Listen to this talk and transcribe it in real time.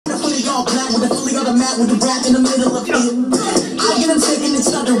all black with the fully on the mat with the rap in the middle of it. I get them shaking and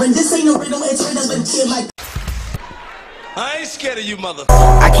stuttering. This ain't no riddle, it's riddling shit like. I ain't scared of you, mother.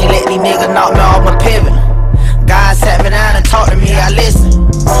 I can't let these niggas knock me off my pivot. God sat me down and talked to me, I listened.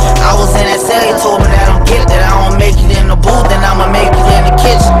 I was in that cell, he told me that I'm gifted. I don't make it in the booth, then I'ma make it in the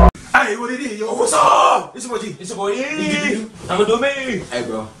kitchen. Hey, what it is, yo? What's up? It's your boy G. It's your boy E. I'ma do me. Hey,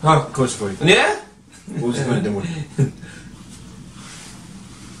 bro. Huh? Question for you. Yeah? What was you gonna do with it?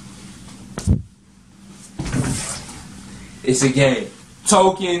 It's a game.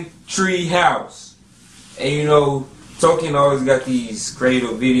 Token Treehouse. And you know, Token always got these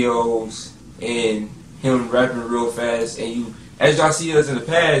creative videos and him rapping real fast. And you, as y'all see us in the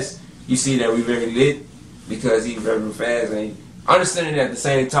past, you see that we very lit because he rapping real fast and understanding at the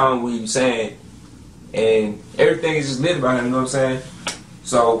same time what he was saying. And everything is just lit about him, you know what I'm saying?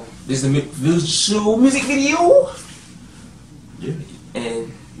 So, this is the visual music video. Yeah.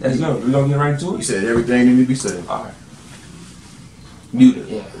 And let's go. We're gonna get right into it. You said everything that need to be said. Alright. Mute it.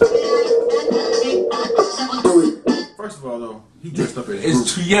 Yeah. First of all, though, he dressed up as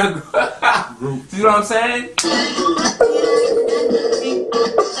It's too young. Group. See what I'm saying?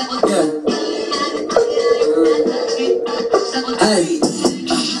 Hey,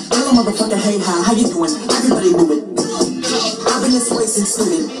 hello motherfucker, hey how you doing? Everybody moving. I've been this way since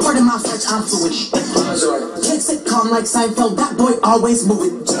student. Pardon my French, I'm fluent. Can't sit calm like Seinfeld, that boy always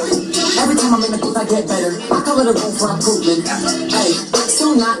moving. Every time I'm in the booth I get better. I call it a room for improvement. Hey,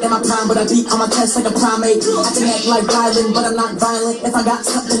 still not in my prime, but I beat on my chest like a primate. I can act like violent, but I'm not violent. If I got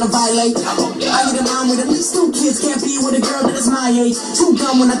something to violate, I need a mom with at least 2 kids. Can't be with a girl that is my age. Too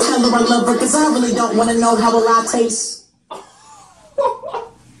dumb when I tell her I love her, cause I really don't wanna know how a lie tastes.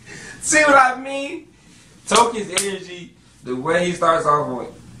 See what I mean? Token's energy, the way he starts off on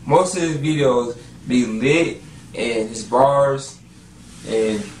most of his videos be lit and his bars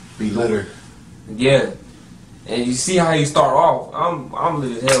and Be litter. yeah. And you see how he start off. I'm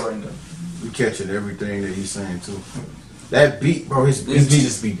lit as hell right now. We catching everything that he's saying too. That beat, bro, his beat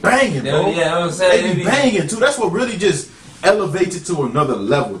just be banging, bro. Yeah, you know what I'm saying? They be banging too. That's what really just elevates it to another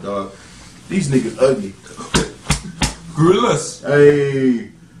level, dog. These niggas ugly. Gorillas. Hey,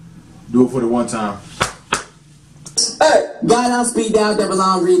 do it for the one time. Hey, got on speed down, double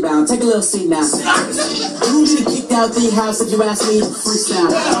on rebound. Take a little seat now. Who did it kicked out the house if you ask me?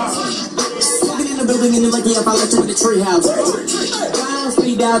 Freestyle. Walking in the building and you're lucky if I let you in the treehouse. Got on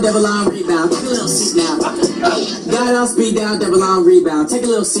speed down, double on rebound. Take a little seat now. Got on speed down, double on rebound. Take a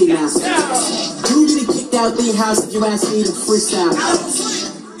little seat now. Who did it kicked out the house if you ask me to freestyle?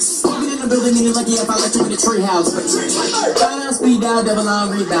 Walking in the building and you're lucky if I let you in the treehouse. Got on speed down, double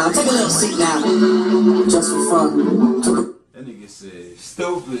on rebound. Take a little seat now. Just for fun. That nigga said,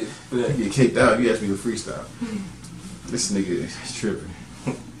 Stupid. I get kicked out. You asked me to freestyle. This nigga is tripping.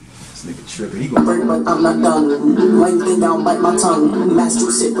 This nigga tripping. He gonna Break, but I'm not done. Why you think I'll bite my tongue?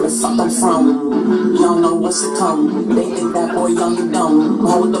 Master shit, where the fuck I'm from? Y'all know what's to come. They think that boy young and dumb.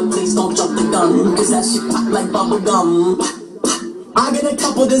 Hold up, please don't jump the gun. Cause that shit pop like bubble gum. I get a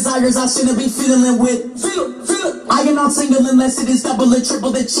couple desires I shouldn't be fiddling with. Feel it. I get not single unless it is double or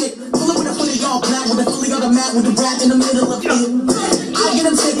triple the chick. Pull up with a fully all black with a fully on the mat with the rap in the middle of it. I get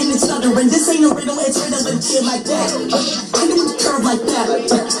them shaking and stuttering. This ain't no riddle, it's riddling shit like that. I do with the curve like that.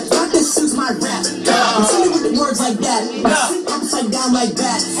 Got this suits my rap. I'm singing with the words like that. Sit upside down like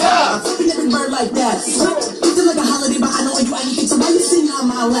that. I'm flipping every bird like that. You feel like a holiday, but I know you anything. So why you sitting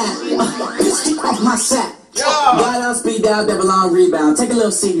on my lap? Bitch, get off my sack. Got on speed down, double on rebound. Take a little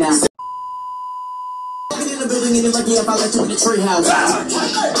seat now. Walking in the building and you're lucky if I let you in the treehouse.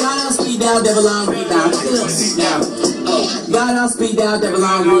 Got on speed down, double on rebound. Take a little seat now. Got on speed down, double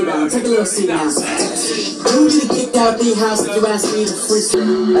on rebound. Take a little seat now. Who did it kicked out the house if you ask me to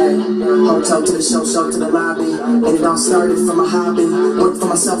freestyle? Hey, hotel to the show to the lobby. And it all started from a hobby. Work for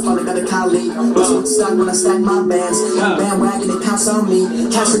myself, finally got a colleague. Was with stock when I stack my bands. Bandwagon, it counts on me.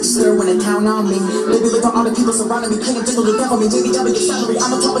 Cash register when it count on me. Baby, look at all the people surrounding me. Can't jiggle the devil me. JDW salary.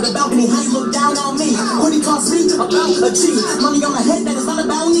 I'm on top of the balcony. How you look down on me? What he cost me? About a G. Money on my head, that is not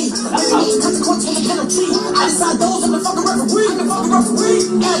about me. Baby, what's the consequence for the penalty? I decide those are the fucking referee.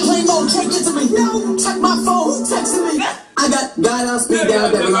 Airplane mode, can't get to me. No, check my phone, who texting me? I got on speed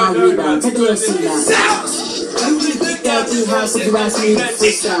down, double on rebound. Take a little seat now. You get kicked out the house if you ask me to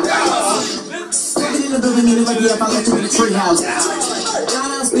freestyle. Walking in the building and you're lucky if I let you in the treehouse.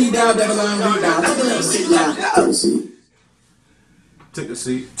 Got on speed down, double on rebound. Take a little seat now. Take a seat. take a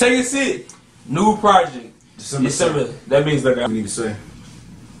seat. Take a seat. New project. December. That means like What do you need to say?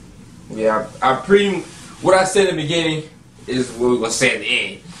 yeah, I pretty what I said in the beginning is what we're gonna say at the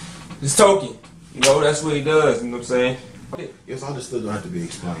end. It's Token. You know, that's what he does, you know what I'm saying? Yes, I just still don't have to be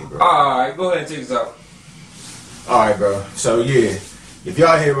explained, bro. Alright, go ahead and take us out. Alright, bro. So, yeah. If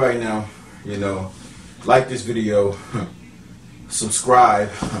y'all here right now, you know, like this video, subscribe,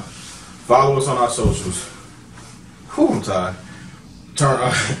 follow us on our socials. Whew, I'm tired. Turn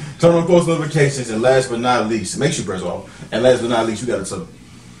on post notifications, and last but not least, make sure you press off. And last but not least, you gotta tell them.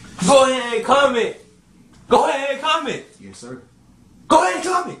 Go ahead and comment. Go ahead and comment. Yes, sir. Go ahead and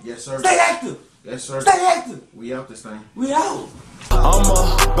comment. Yes, sir. Stay active. Yes, sir. Stay active. We out this thing. We out. I'm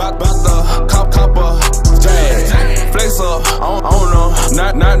about the cop jag. Flex up on them,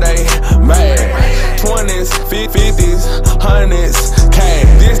 not they mad. 20s, 50s, 100s,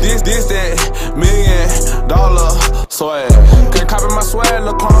 cash. This, that.